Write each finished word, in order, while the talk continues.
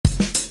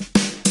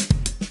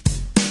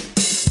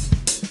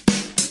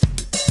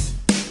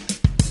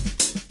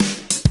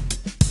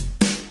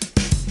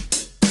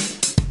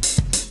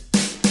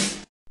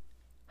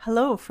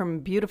Hello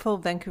from beautiful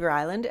Vancouver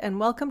Island, and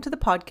welcome to the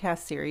podcast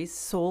series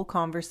Soul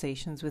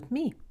Conversations with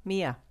me,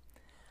 Mia.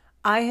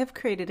 I have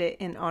created it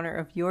in honor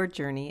of your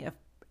journey of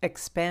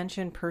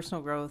expansion,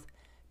 personal growth,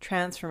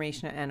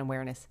 transformation, and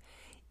awareness.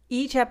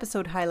 Each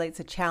episode highlights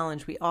a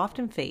challenge we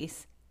often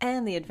face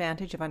and the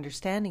advantage of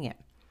understanding it.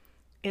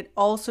 It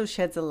also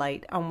sheds a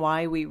light on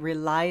why we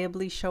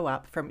reliably show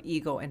up from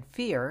ego and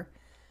fear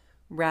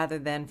rather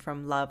than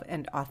from love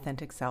and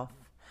authentic self.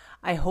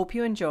 I hope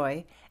you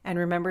enjoy, and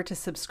remember to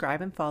subscribe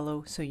and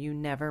follow so you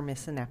never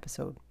miss an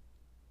episode.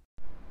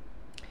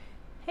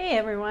 Hey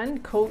everyone,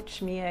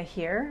 Coach Mia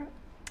here.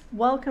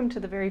 Welcome to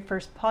the very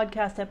first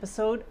podcast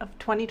episode of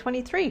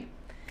 2023.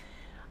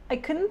 I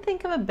couldn't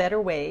think of a better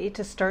way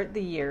to start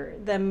the year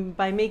than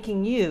by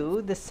making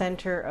you the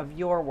center of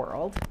your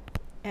world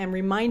and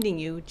reminding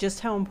you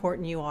just how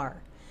important you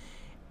are.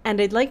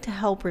 And I'd like to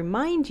help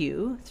remind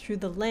you through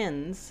the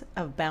lens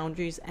of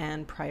boundaries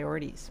and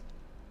priorities.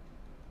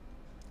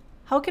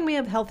 How can we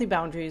have healthy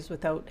boundaries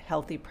without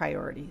healthy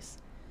priorities?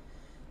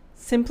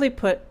 Simply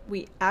put,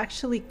 we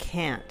actually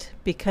can't,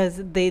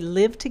 because they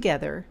live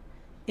together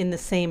in the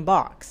same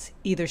box,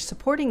 either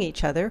supporting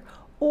each other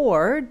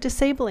or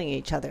disabling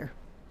each other.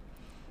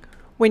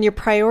 When your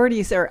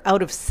priorities are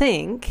out of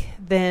sync,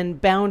 then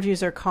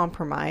boundaries are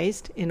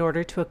compromised in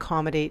order to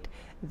accommodate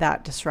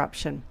that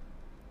disruption.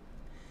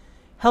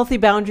 Healthy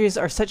boundaries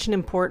are such an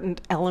important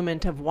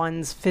element of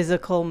one's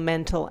physical,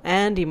 mental,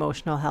 and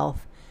emotional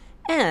health.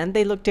 And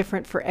they look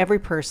different for every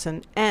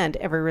person and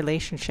every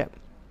relationship.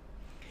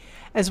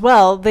 As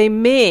well, they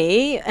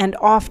may and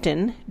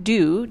often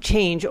do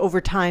change over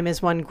time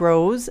as one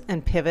grows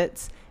and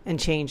pivots and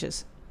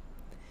changes.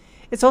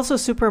 It's also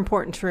super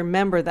important to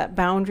remember that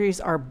boundaries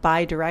are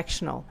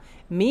bidirectional,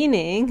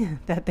 meaning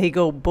that they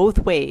go both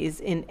ways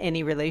in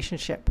any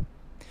relationship.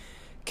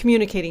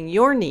 Communicating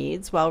your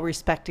needs while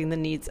respecting the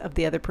needs of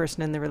the other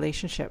person in the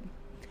relationship.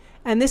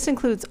 And this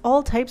includes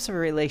all types of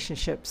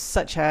relationships,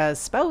 such as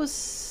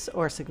spouse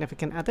or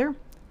significant other,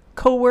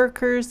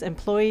 co-workers,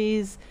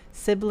 employees,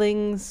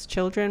 siblings,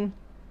 children.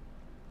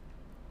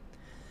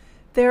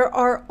 There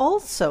are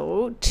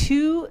also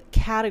two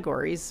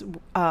categories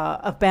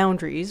of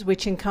boundaries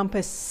which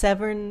encompass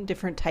 7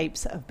 different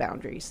types of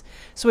boundaries.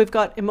 So we've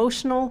got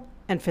emotional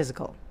and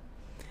physical.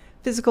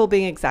 Physical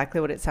being exactly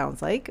what it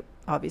sounds like,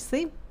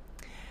 obviously.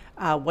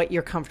 What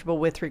you're comfortable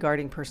with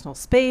regarding personal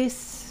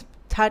space,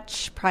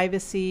 touch,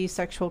 privacy,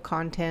 sexual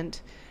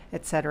content,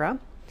 etc.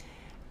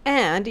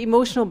 And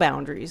emotional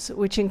boundaries,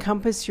 which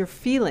encompass your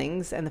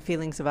feelings and the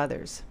feelings of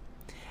others.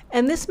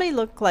 And this may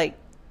look like,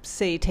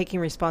 say, taking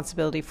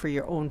responsibility for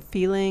your own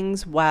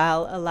feelings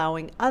while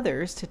allowing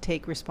others to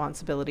take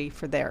responsibility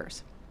for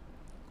theirs.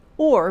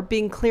 Or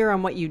being clear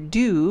on what you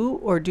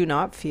do or do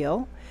not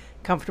feel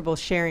comfortable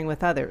sharing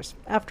with others.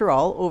 After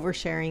all,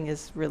 oversharing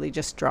is really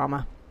just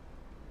drama.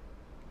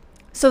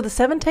 So the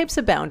 7 types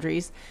of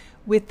boundaries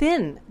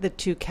within the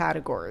 2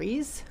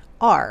 categories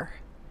are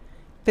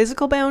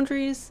physical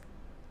boundaries,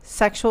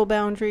 sexual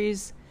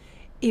boundaries,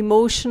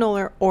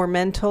 emotional or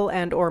mental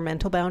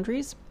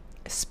boundaries,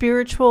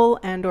 spiritual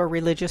and or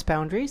religious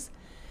boundaries,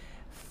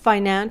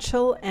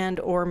 financial and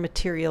or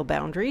material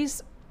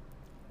boundaries,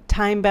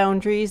 time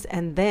boundaries,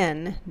 and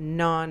then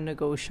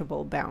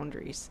non-negotiable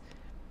boundaries.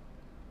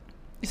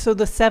 So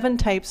the 7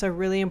 types are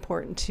really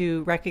important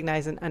to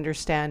recognize and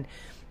understand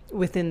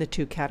within the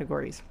 2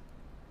 categories.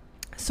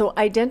 So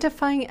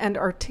identifying and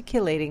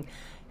articulating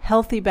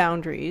healthy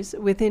boundaries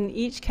within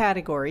each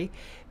category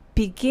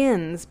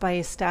begins by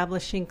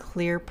establishing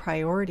clear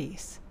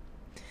priorities.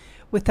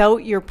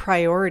 Without your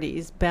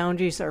priorities,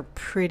 boundaries are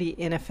pretty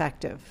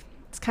ineffective.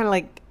 It's kind of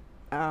like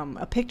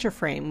a picture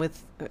frame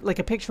with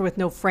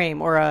no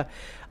frame, or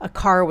a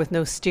car with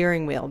no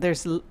steering wheel.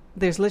 There's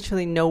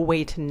literally no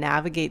way to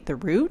navigate the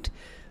route.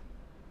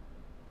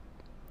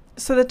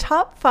 So the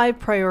top 5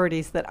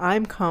 priorities that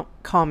I'm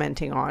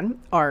commenting on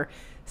are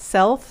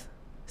self,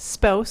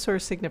 spouse or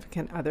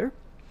significant other,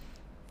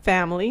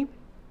 family,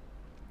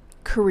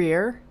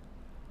 career,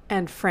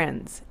 and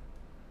friends,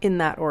 in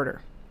that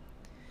order.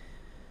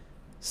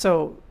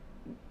 So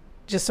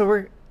just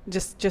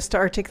to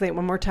articulate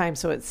one more time.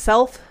 So it's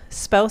self,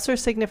 spouse or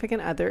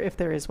significant other, if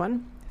there is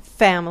one,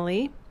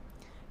 family,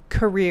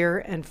 career,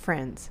 and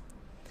friends.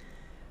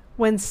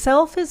 When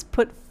self is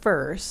put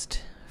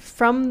first,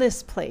 from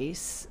this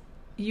place,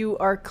 you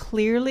are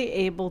clearly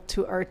able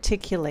to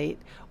articulate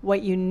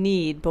what you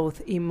need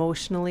both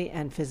emotionally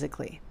and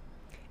physically.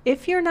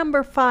 If you're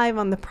number 5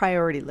 on the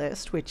priority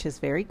list, which is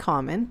very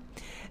common,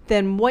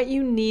 then what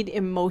you need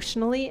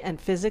emotionally and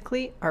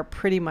physically are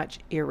pretty much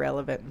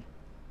irrelevant.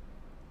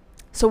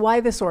 So why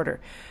this order?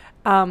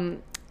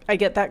 I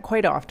get that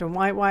quite often.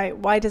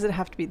 Why does it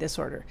have to be this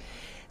order?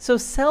 So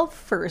self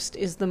first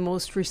is the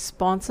most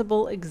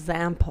responsible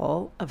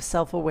example of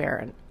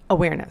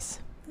self-awareness.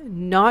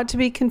 Not to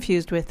be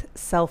confused with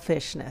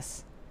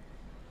selfishness.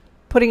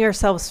 Putting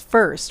ourselves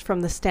first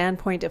from the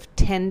standpoint of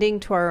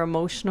tending to our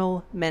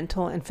emotional,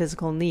 mental, and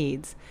physical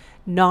needs,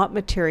 not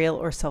material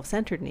or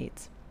self-centered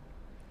needs.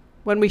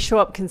 When we show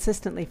up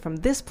consistently from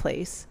this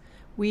place,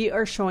 we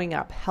are showing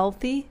up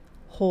healthy,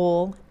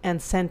 whole,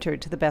 and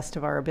centered to the best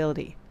of our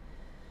ability.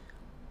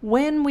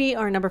 When we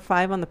are number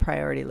 5 on the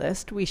priority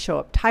list, we show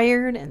up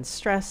tired and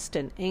stressed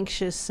and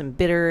anxious and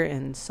bitter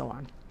and so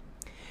on.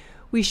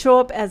 We show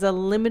up as a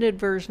limited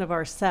version of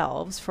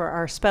ourselves for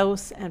our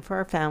spouse and for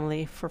our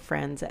family, for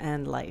friends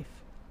and life.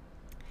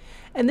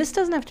 And this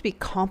doesn't have to be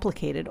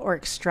complicated or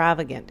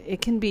extravagant.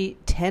 It can be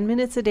 10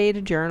 minutes a day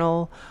to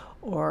journal,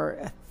 or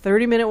a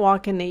 30-minute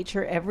walk in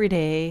nature every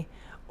day,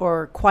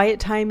 or quiet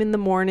time in the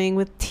morning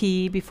with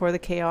tea before the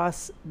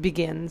chaos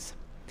begins.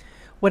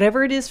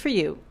 Whatever it is for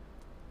you,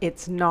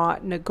 it's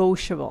not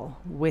negotiable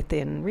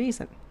within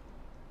reason.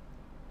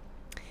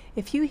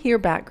 If you hear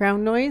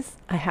background noise,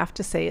 I have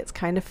to say it's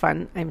kind of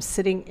fun. I'm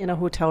sitting in a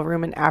hotel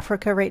room in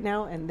Africa right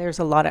now, and there's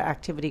a lot of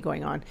activity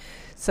going on.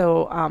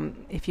 So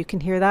if you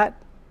can hear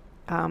that,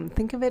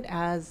 think of it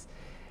as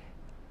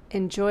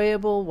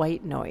enjoyable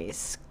white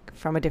noise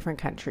from a different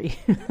country.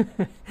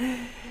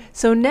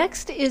 So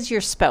next is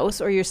your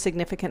spouse or your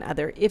significant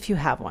other, if you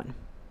have one.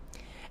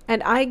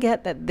 And I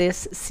get that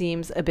this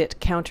seems a bit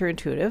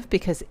counterintuitive,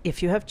 because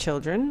if you have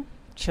children,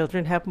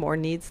 children have more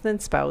needs than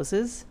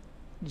spouses,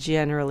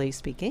 generally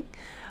speaking,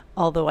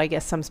 although I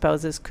guess some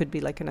spouses could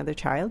be like another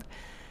child.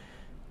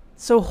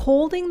 So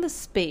holding the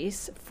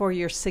space for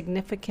your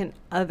significant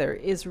other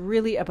is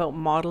really about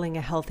modeling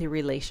a healthy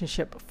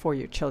relationship for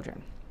your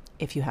children,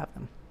 if you have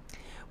them.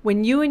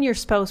 When you and your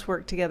spouse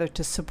work together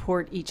to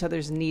support each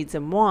other's needs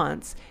and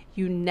wants,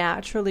 you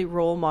naturally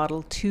role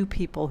model two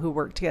people who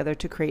work together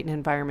to create an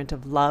environment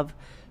of love,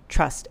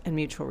 trust, and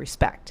mutual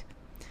respect.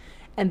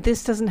 And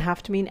this doesn't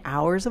have to mean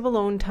hours of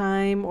alone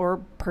time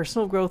or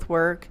personal growth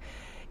work.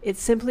 It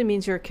simply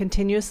means you're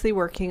continuously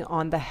working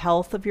on the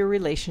health of your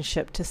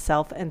relationship to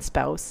self and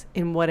spouse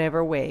in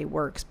whatever way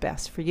works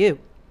best for you.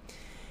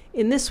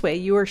 In this way,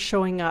 you are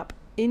showing up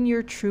in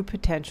your true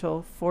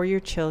potential for your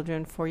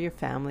children, for your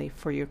family,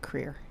 for your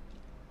career.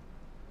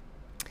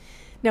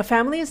 Now,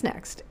 family is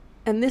next,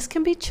 and this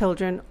can be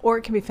children or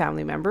it can be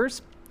family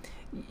members.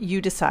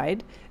 You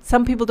decide.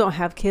 Some people don't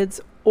have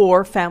kids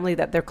or family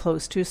that they're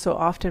close to, so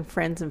often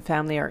friends and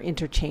family are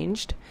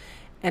interchanged,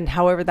 and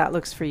however that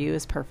looks for you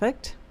is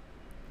perfect.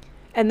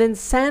 And then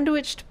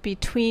sandwiched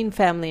between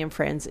family and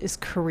friends is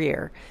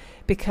career,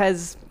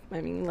 because,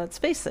 let's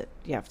face it,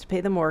 you have to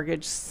pay the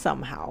mortgage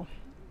somehow.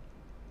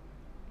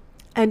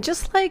 And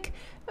just like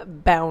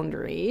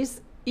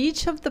boundaries,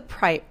 each of the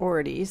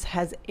priorities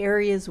has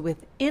areas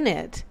within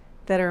it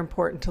that are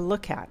important to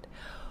look at.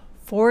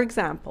 For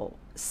example,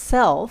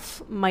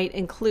 self might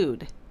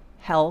include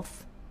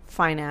health,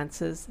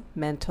 finances,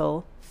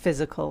 mental,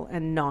 physical,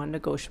 and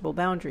non-negotiable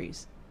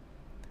boundaries.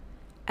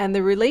 And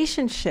the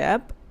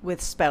relationship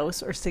with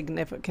spouse or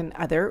significant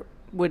other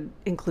would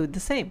include the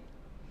same.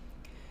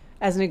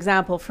 As an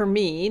example, for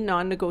me,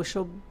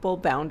 non-negotiable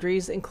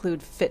boundaries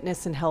include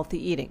fitness and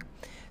healthy eating.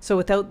 So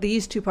without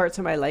these two parts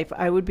of my life,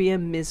 I would be a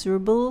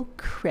miserable,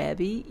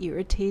 crabby,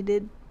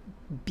 irritated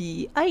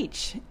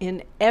bitch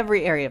in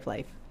every area of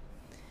life.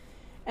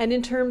 And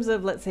in terms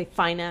of, let's say,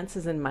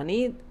 finances and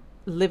money,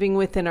 living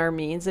within our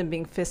means and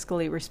being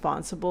fiscally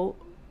responsible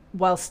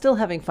while still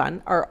having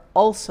fun are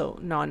also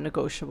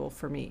non-negotiable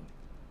for me.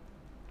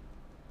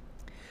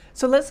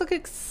 So let's look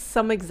at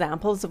some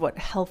examples of what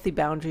healthy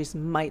boundaries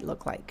might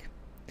look like.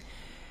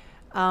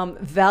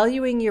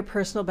 Valuing your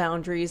personal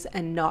boundaries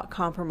and not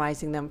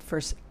compromising them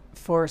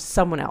for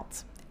someone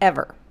else,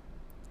 ever.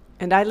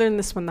 And I learned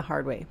this one the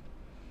hard way.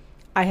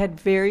 I had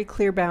very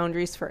clear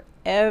boundaries for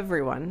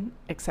everyone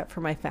except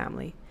for my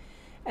family.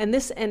 And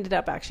this ended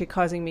up actually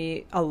causing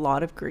me a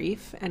lot of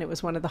grief, and it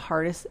was one of the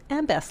hardest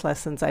and best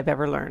lessons I've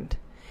ever learned.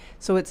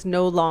 So it's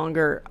no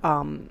longer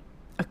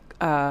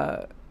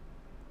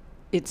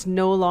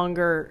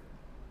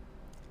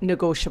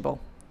negotiable.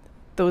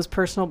 Those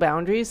personal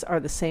boundaries are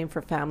the same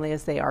for family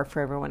as they are for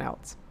everyone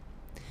else.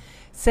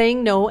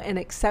 Saying no and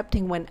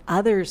accepting when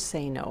others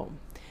say no,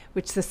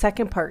 which the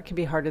second part can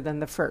be harder than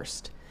the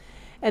first.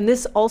 And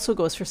this also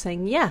goes for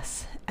saying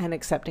yes and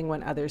accepting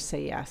when others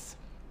say yes.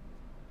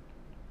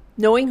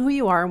 Knowing who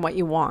you are and what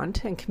you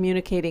want and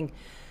communicating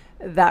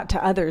that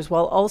to others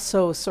while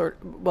also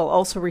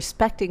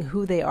respecting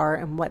who they are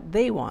and what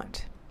they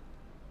want.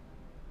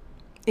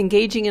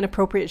 Engaging in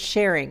appropriate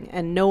sharing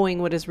and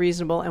knowing what is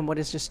reasonable and what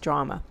is just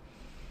drama.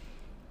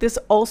 This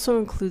also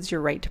includes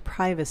your right to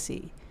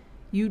privacy.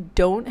 You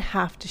don't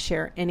have to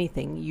share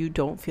anything you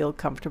don't feel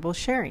comfortable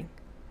sharing.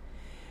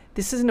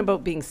 This isn't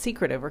about being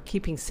secretive or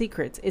keeping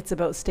secrets. It's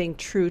about staying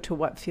true to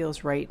what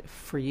feels right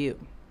for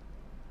you.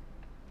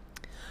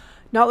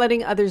 Not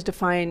letting others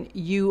define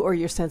you or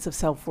your sense of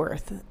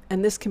self-worth.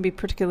 And this can be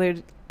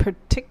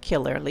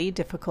particularly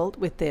difficult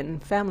within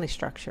family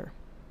structure.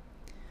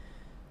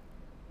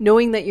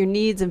 Knowing that your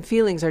needs and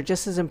feelings are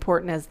just as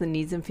important as the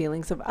needs and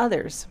feelings of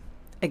others.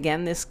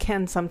 Again, this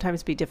can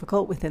sometimes be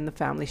difficult within the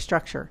family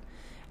structure.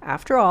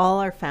 After all,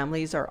 our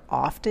families are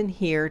often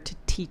here to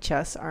teach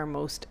us our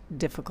most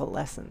difficult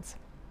lessons.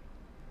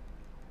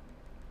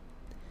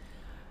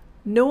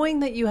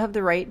 Knowing that you have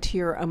the right to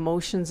your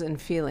emotions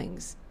and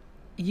feelings.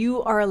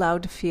 You are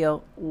allowed to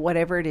feel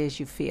whatever it is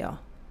you feel.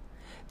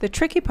 The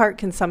tricky part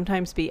can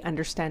sometimes be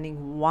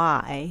understanding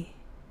why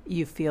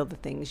you feel the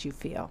things you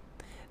feel.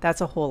 That's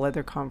a whole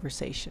other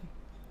conversation.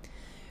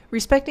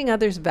 Respecting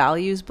others'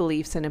 values,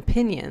 beliefs, and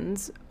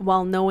opinions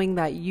while knowing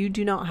that you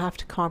do not have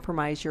to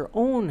compromise your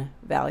own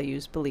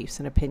values, beliefs,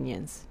 and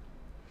opinions.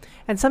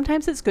 And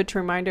sometimes it's good to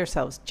remind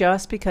ourselves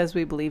just because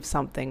we believe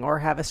something or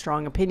have a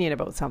strong opinion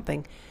about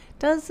something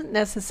doesn't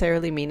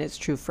necessarily mean it's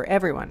true for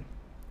everyone,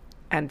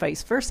 and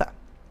vice versa.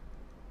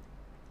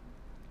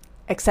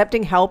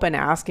 Accepting help and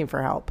asking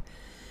for help.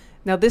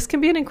 Now, this can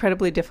be an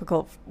incredibly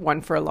difficult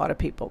one for a lot of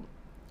people.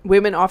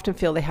 Women often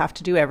feel they have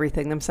to do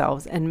everything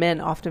themselves, and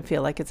men often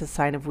feel like it's a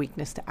sign of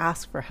weakness to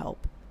ask for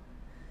help.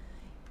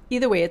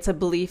 Either way, it's a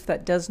belief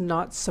that does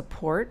not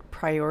support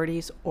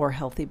priorities or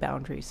healthy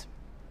boundaries.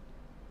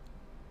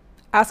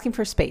 Asking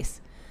for space,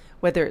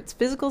 whether it's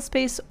physical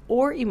space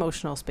or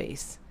emotional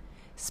space.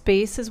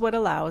 Space is what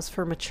allows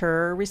for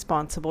mature,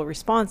 responsible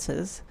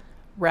responses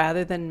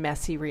rather than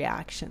messy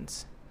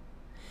reactions.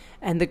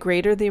 And the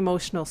greater the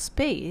emotional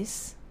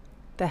space,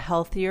 the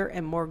healthier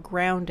and more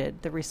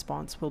grounded the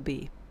response will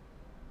be.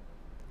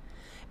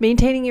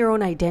 Maintaining your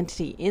own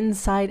identity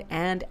inside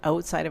and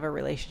outside of a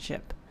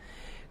relationship.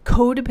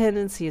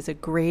 Codependency is a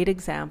great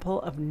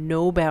example of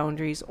no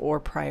boundaries or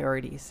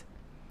priorities.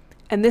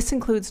 And this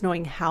includes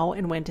knowing how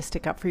and when to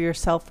stick up for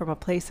yourself from a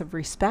place of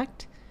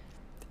respect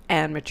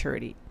and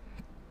maturity.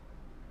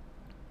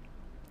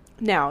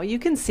 Now, you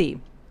can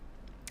see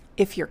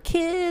if your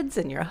kids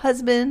and your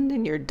husband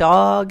and your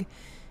dog,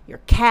 your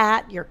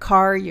cat, your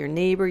car, your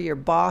neighbor, your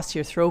boss,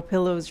 your throw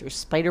pillows, your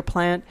spider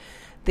plant,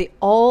 they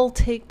all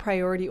take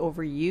priority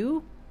over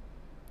you,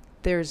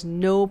 there's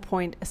no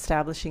point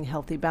establishing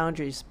healthy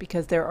boundaries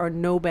because there are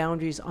no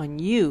boundaries on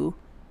you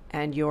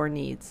and your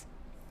needs.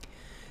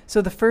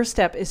 So the first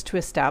step is to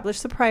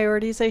establish the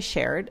priorities I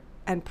shared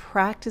and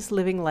practice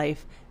living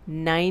life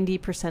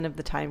 90% of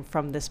the time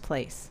from this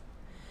place.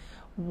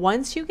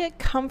 Once you get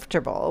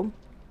comfortable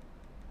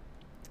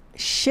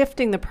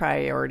shifting the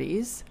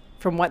priorities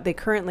from what they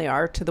currently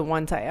are to the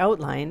ones I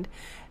outlined,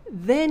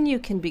 then you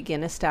can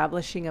begin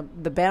establishing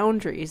the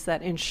boundaries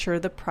that ensure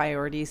the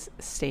priorities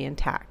stay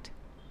intact.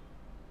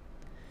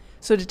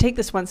 So to take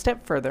this one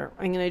step further,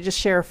 I'm going to just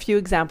share a few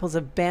examples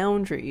of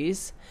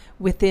boundaries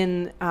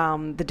within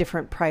the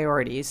different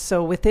priorities.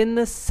 So within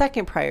the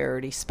second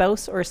priority,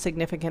 spouse or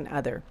significant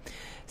other,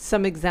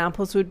 some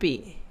examples would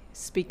be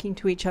speaking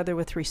to each other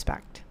with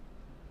respect.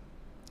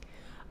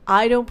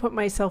 I don't put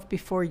myself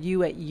before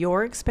you at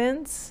your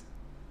expense.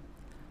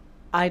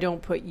 I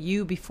don't put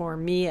you before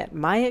me at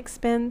my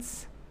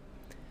expense.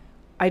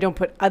 I don't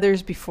put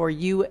others before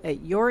you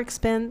at your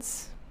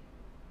expense.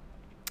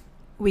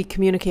 We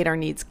communicate our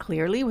needs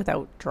clearly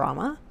without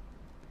drama.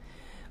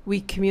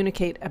 We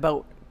communicate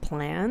about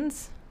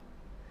plans.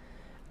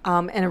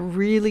 And a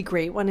really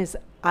great one is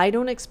I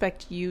don't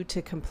expect you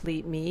to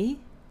complete me,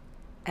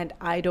 and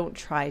I don't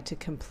try to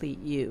complete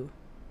you.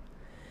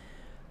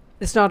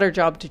 It's not our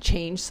job to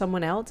change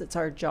someone else. It's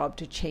our job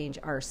to change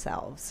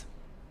ourselves.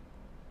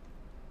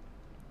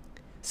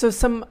 So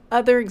some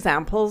other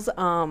examples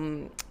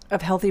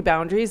of healthy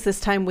boundaries, this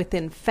time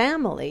within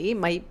family,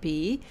 might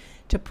be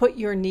to put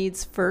your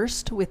needs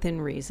first within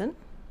reason,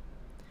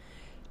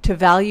 to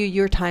value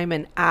your time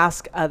and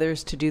ask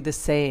others to do the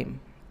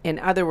same. In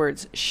other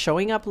words,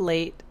 showing up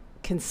late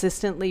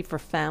consistently for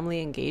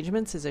family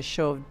engagements is a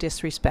show of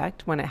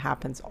disrespect when it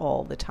happens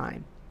all the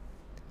time.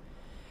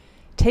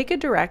 Take a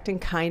direct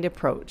and kind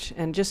approach.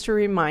 And just a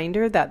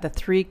reminder that the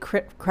three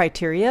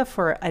criteria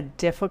for a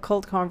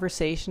difficult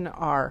conversation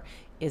are: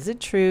 is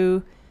it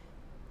true,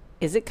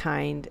 is it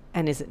kind,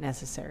 and is it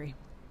necessary?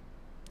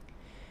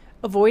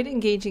 Avoid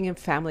engaging in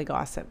family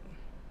gossip.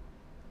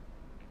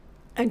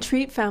 And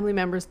treat family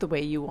members the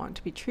way you want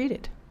to be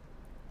treated.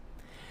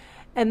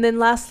 And then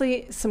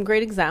lastly, some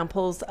great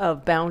examples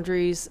of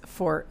boundaries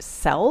for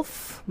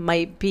self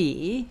might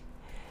be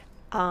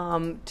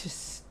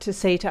to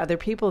say to other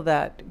people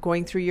that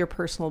going through your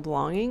personal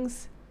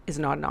belongings is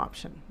not an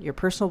option. Your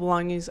personal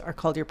belongings are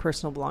called your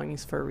personal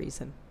belongings for a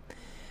reason.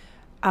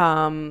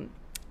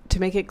 To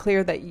make it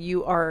clear that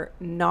you are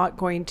not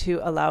going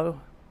to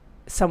allow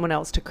someone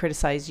else to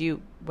criticize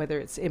you, whether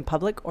it's in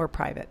public or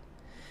private.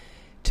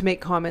 To make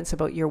comments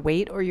about your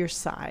weight or your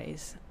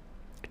size.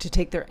 To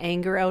take their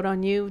anger out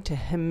on you, to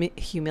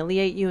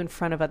humiliate you in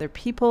front of other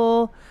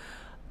people,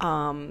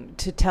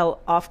 to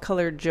tell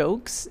off-color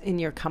jokes in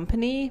your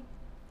company,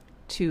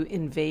 to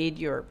invade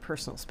your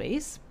personal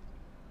space.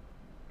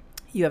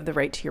 You have the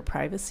right to your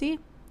privacy.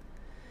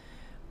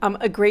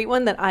 A great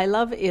one that I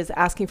love is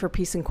asking for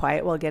peace and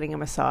quiet while getting a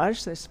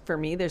massage. For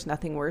me, there's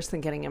nothing worse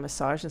than getting a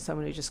massage than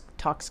someone who just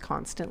talks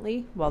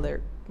constantly while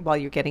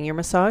you're getting your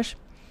massage.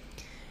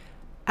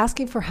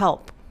 Asking for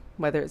help,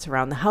 whether it's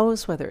around the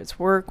house, whether it's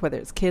work, whether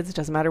it's kids, it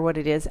doesn't matter what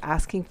it is.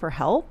 Asking for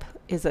help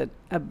is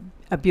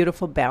a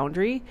beautiful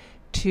boundary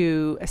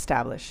to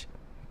establish.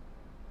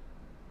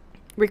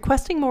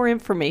 Requesting more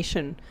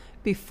information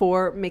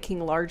before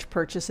making large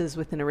purchases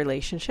within a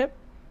relationship.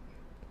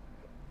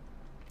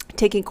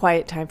 Taking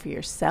quiet time for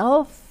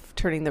yourself, of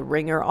turning the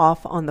ringer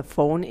off on the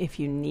phone if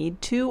you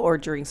need to or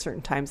during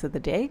certain times of the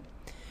day.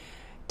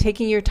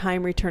 Taking your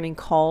time returning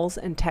calls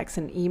and texts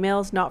and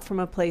emails, not from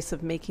a place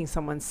of making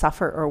someone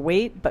suffer or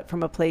wait, but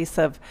from a place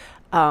of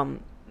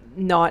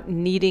not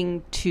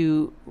needing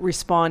to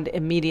respond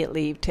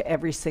immediately to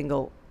every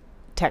single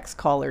text,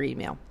 call, or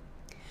email.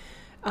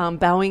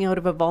 Bowing out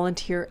of a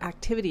volunteer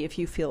activity if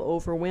you feel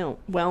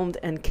overwhelmed,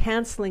 and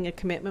canceling a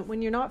commitment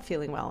when you're not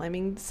feeling well. I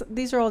mean,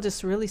 these are all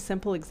just really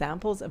simple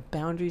examples of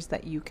boundaries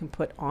that you can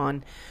put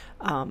on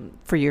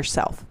for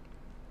yourself.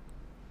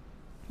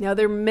 Now,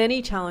 there are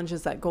many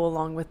challenges that go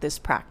along with this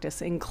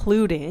practice,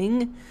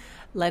 including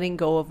letting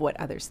go of what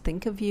others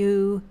think of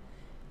you,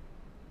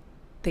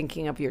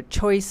 thinking of your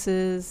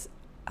choices,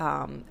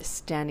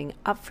 standing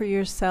up for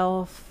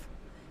yourself,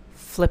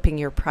 flipping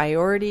your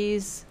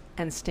priorities,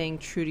 and staying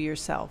true to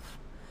yourself.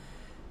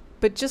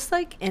 But just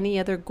like any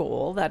other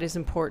goal that is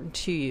important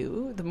to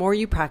you, the more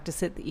you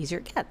practice it, the easier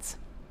it gets.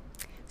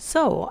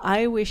 So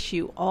I wish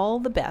you all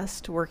the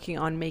best working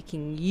on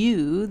making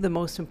you the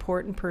most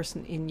important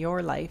person in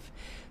your life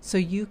so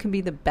you can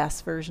be the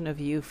best version of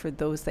you for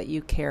those that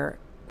you care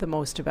the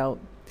most about.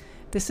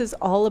 This is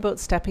all about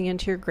stepping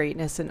into your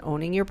greatness and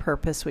owning your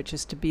purpose, which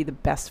is to be the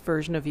best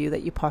version of you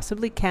that you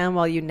possibly can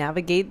while you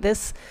navigate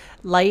this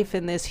life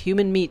in this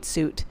human meat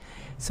suit.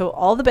 So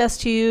all the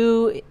best to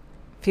you.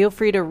 Feel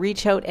free to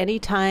reach out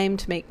anytime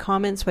to make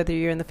comments, whether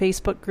you're in the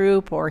Facebook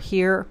group or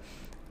here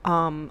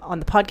on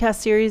the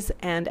podcast series.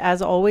 And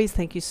as always,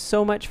 thank you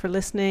so much for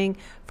listening,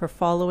 for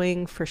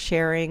following, for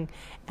sharing.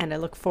 And I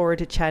look forward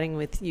to chatting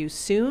with you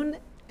soon.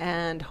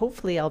 And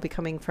hopefully I'll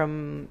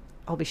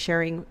be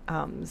sharing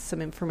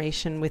some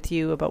information with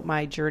you about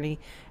my journey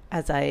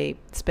as I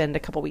spend a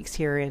couple weeks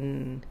here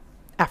in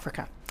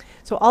Africa.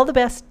 So all the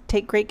best.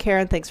 Take great care,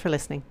 and thanks for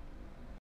listening.